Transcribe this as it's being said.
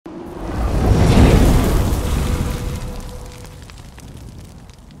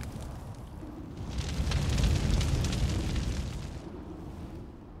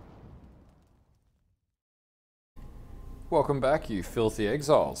Welcome back, you filthy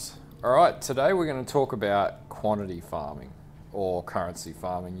exiles. Alright, today we're going to talk about quantity farming, or currency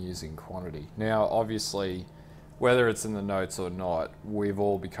farming using quantity. Now, obviously, whether it's in the notes or not, we've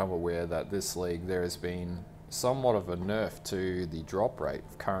all become aware that this league there has been somewhat of a nerf to the drop rate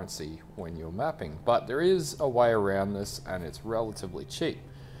of currency when you're mapping, but there is a way around this and it's relatively cheap.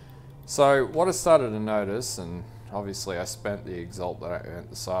 So what I started to notice, and obviously I spent the exalt that I earned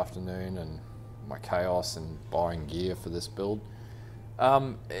this afternoon and my chaos and buying gear for this build,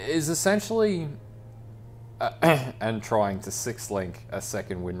 is essentially, and trying to 6-link a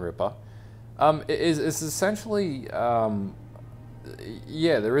second Windripper, is essentially,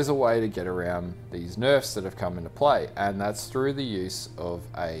 yeah, there is a way to get around these nerfs that have come into play, and that's through the use of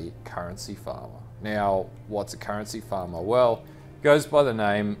a currency farmer. Now, what's a currency farmer? Well, it goes by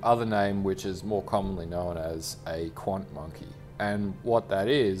the other name, which is more commonly known as a quant monkey. And what that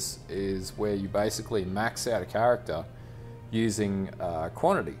is where you basically max out a character using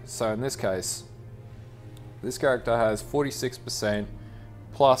quantity. So in this case, this character has 46%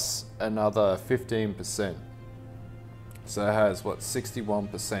 plus another 15%. So it has, what,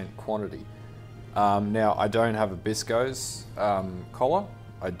 61% quantity. Now, I don't have a Bisco's collar.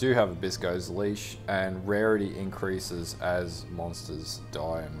 I do have a Bisco's leash, and rarity increases as monsters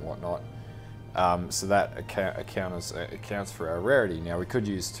die and whatnot. So that accounts for our rarity. Now, we could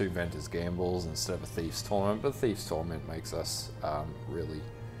use 2 Ventor's Gambles instead of a Thief's Torment, but Thief's Torment makes us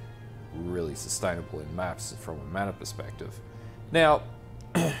really sustainable in maps from a mana perspective. Now,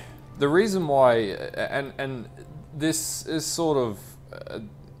 the reason why, and this is sort of,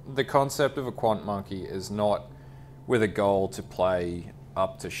 the concept of a quant monkey is not with a goal to play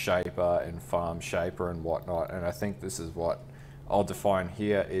up to Shaper and farm Shaper and whatnot, and I think this is what I'll define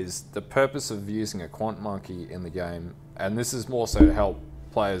here is the purpose of using a quant monkey in the game, and this is more so to help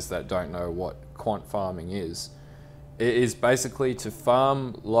players that don't know what quant farming is. It is basically to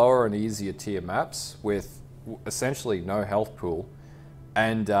farm lower and easier tier maps with essentially no health pool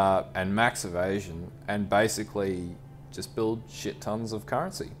and max evasion, and basically just build shit tons of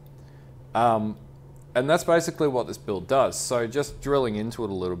currency. And that's basically what this build does. So just drilling into it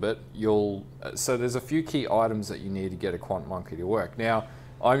a little bit, so there's a few key items that you need to get a quant monkey to work. Now,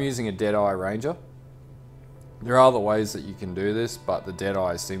 I'm using a Deadeye Ranger. There are other ways that you can do this, but the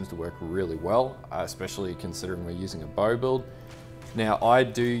Deadeye seems to work really well, especially considering we're using a bow build. Now, I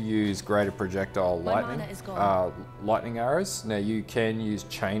do use greater projectile lightning arrows. Now, you can use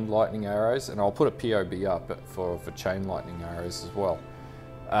chained lightning arrows, and I'll put a POB up for chain lightning arrows as well.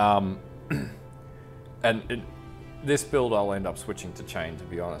 And in this build, I'll end up switching to chain, to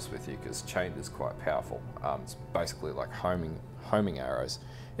be honest with you, because chained is quite powerful. It's basically like homing arrows.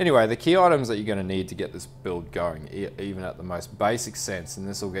 Anyway, the key items that you're going to need to get this build going, even at the most basic sense, and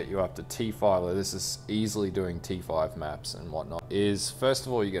this will get you up to T5, this is easily doing T5 maps and whatnot, is first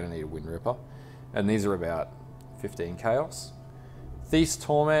of all, you're going to need a Windripper, and these are about 15 chaos. Thief's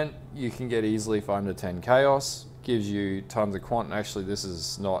Torment, you can get easily for under 10 chaos, gives you tons of quant, and actually this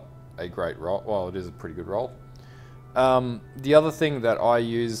is not a great roll. Well, it is a pretty good roll. The other thing that I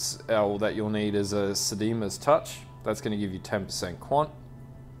use, or that you'll need, is a Sadima's Touch. That's going to give you 10% quant.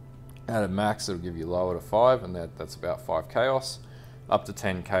 At a max, it'll give you lower to 5, and that's about 5 chaos. Up to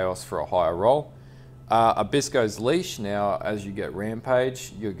 10 chaos for a higher roll. A Bisco's Leash. Now, as you get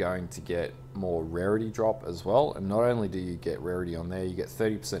Rampage, you're going to get more rarity drop as well. And not only do you get rarity on there, you get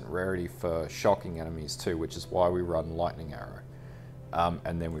 30% rarity for shocking enemies too, which is why we run Lightning Arrow.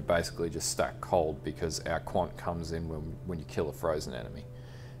 And then we basically just stack cold because our quant comes in when you kill a frozen enemy.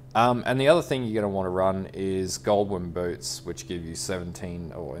 And the other thing you're going to want to run is Goldwyrm boots, which give you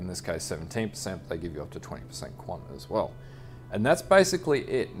 17, or in this case 17%, but they give you up to 20% quant as well. And that's basically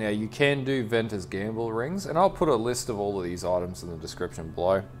it. Now, you can do Ventor's Gamble rings, and I'll put a list of all of these items in the description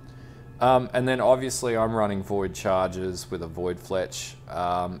below. And then obviously I'm running Void Charges with a Void Fletch,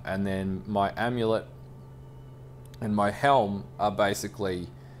 and then my Amulet and my Helm are basically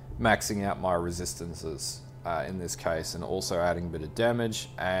maxing out my resistances in this case, and also adding a bit of damage,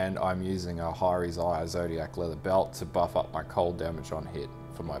 and I'm using a Hyri's Eye Zodiac Leather Belt to buff up my cold damage on hit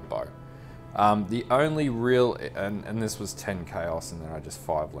for my bow. The only real, and this was 10 chaos, and then I just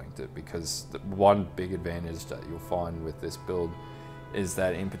 5-linked it, because the one big advantage that you'll find with this build is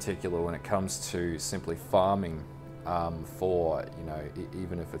that, in particular, when it comes to simply farming for, you know,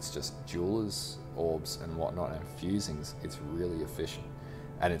 even if it's just jewelers, orbs and whatnot, and fusings, it's really efficient,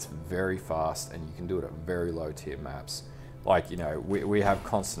 and it's very fast, and you can do it at very low tier maps. Like, you know, we have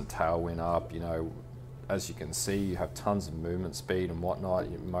constant tailwind up, you know, as you can see, you have tons of movement speed and whatnot,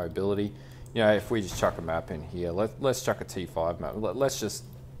 mobility. You know, if we just chuck a map in here, let's chuck a T5 map. Let's just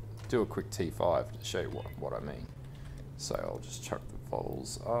do a quick T5 to show you what I mean. So I'll just chuck the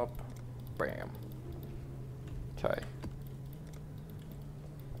vols up. Bam. Okay.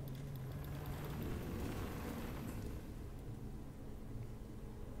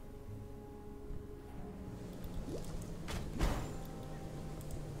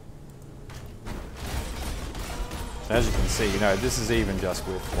 As you can see, you know, this is even just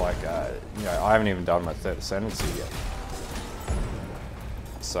with like, you know, I haven't even done my third ascendancy yet.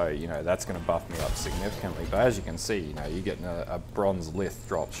 So, you know, that's going to buff me up significantly. But as you can see, you know, you're getting a bronze lith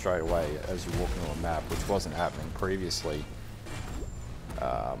drop straight away as you walk into a map, which wasn't happening previously.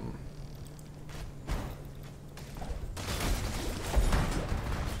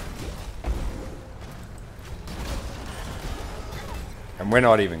 And we're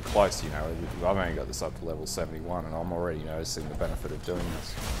not even close, you know, I've only got this up to level 71 and I'm already noticing the benefit of doing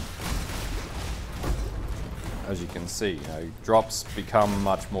this. As you can see, you know, drops become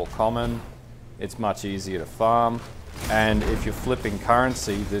much more common, it's much easier to farm, and if you're flipping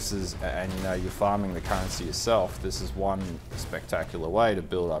currency, this is, and you know, you're farming the currency yourself, this is one spectacular way to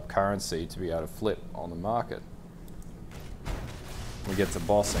build up currency to be able to flip on the market. When we get to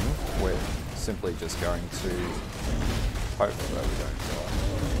bossing, we're simply just going to hopefully that we don't die.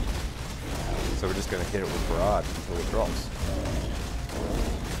 So we're just going to hit it with barrage until it drops.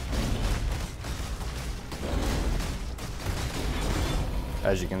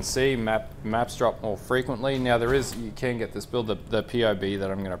 As you can see, maps drop more frequently. Now there is, you can get this build, the PoB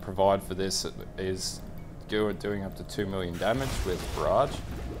that I'm going to provide for this is doing up to 2 million damage with barrage.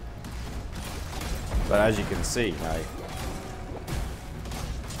 But as you can see, you know,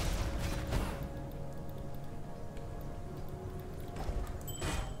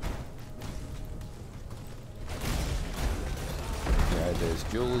 there's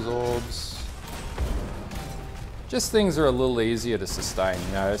Jeweler's Orbs. Just things are a little easier to sustain,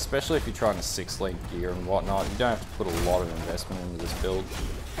 you know, especially if you're trying to 6-link gear and whatnot. You don't have to put a lot of investment into this build.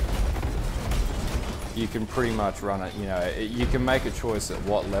 You can pretty much run it, you know, you can make a choice at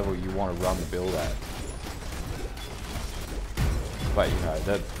what level you want to run the build at. But, you know,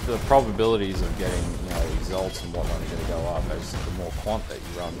 the probabilities of getting, you know, exalts and whatnot are going to go up as the more quant that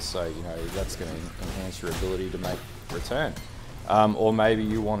you run. So, you know, that's going to enhance your ability to make return. Or maybe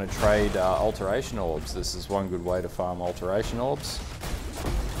you want to trade alteration orbs. This is one good way to farm alteration orbs.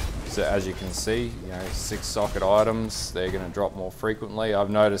 So as you can see, you know, 6 socket items, they're going to drop more frequently. I've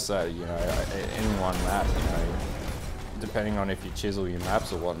noticed that, you know, in one map, you know, depending on if you chisel your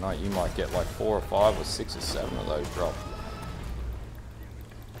maps or whatnot, you might get like 4 or 5 or 6 or 7 of those drop.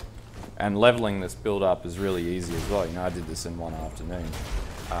 And leveling this build up is really easy as well. You know, I did this in one afternoon.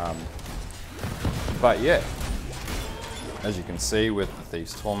 But yeah. As you can see with the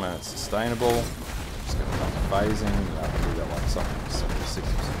Thief's Torment, it's sustainable. Just going to come phasing. You know, I can do that like something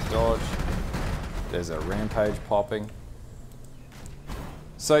 60% dodge. There's a rampage popping.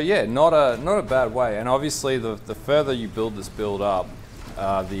 So yeah, not a bad way. And obviously, the further you build this build up,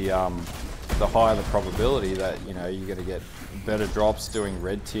 the higher the probability that, you know, you're going to get better drops doing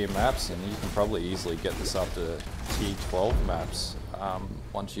red tier maps, and you can probably easily get this up to tier 12 maps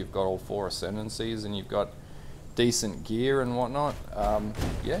once you've got all 4 ascendancies and you've got decent gear and whatnot.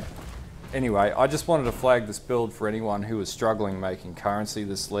 Yeah. Anyway, I just wanted to flag this build for anyone who is struggling making currency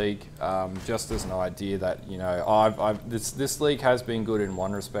this league, just as an idea that, you know, this league has been good in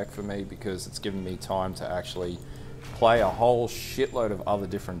one respect for me because it's given me time to actually play a whole shitload of other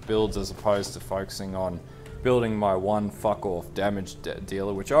different builds as opposed to focusing on building my one fuck off damage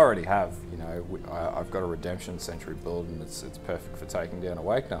dealer, which I already have. You know, I've got a Redemption Sentry build and it's perfect for taking down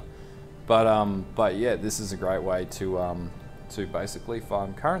Awakener. But yeah, this is a great way to basically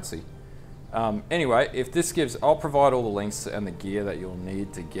farm currency. Anyway, if this gives, I'll provide all the links and the gear that you'll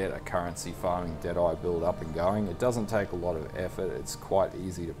need to get a currency farming Deadeye build up and going. It doesn't take a lot of effort. It's quite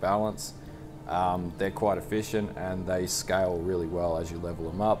easy to balance. They're quite efficient and they scale really well as you level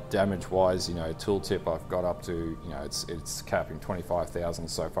them up. Damage wise, you know, tooltip I've got up to, you know, it's capping 25,000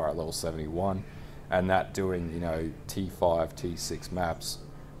 so far at level 71, and that doing, you know, T5, T6 maps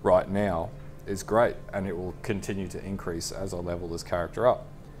right now is great, and it will continue to increase as I level this character up.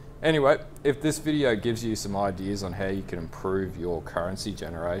 Anyway, if this video gives you some ideas on how you can improve your currency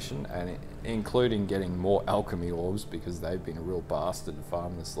generation, and including getting more alchemy orbs because they've been a real bastard to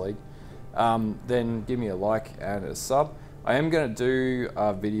farm this league, then give me a like and a sub. I am going to do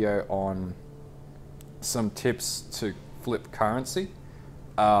a video on some tips to flip currency,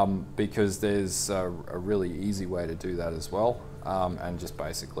 because there's a really easy way to do that as well. And just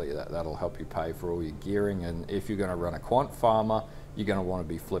basically that'll help you pay for all your gearing. And if you're going to run a quant farmer, you're going to want to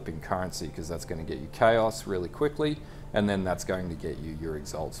be flipping currency because that's going to get you chaos really quickly, and then that's going to get you your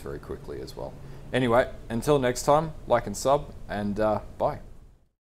exalts very quickly as well. Anyway, until next time, like and sub, and bye.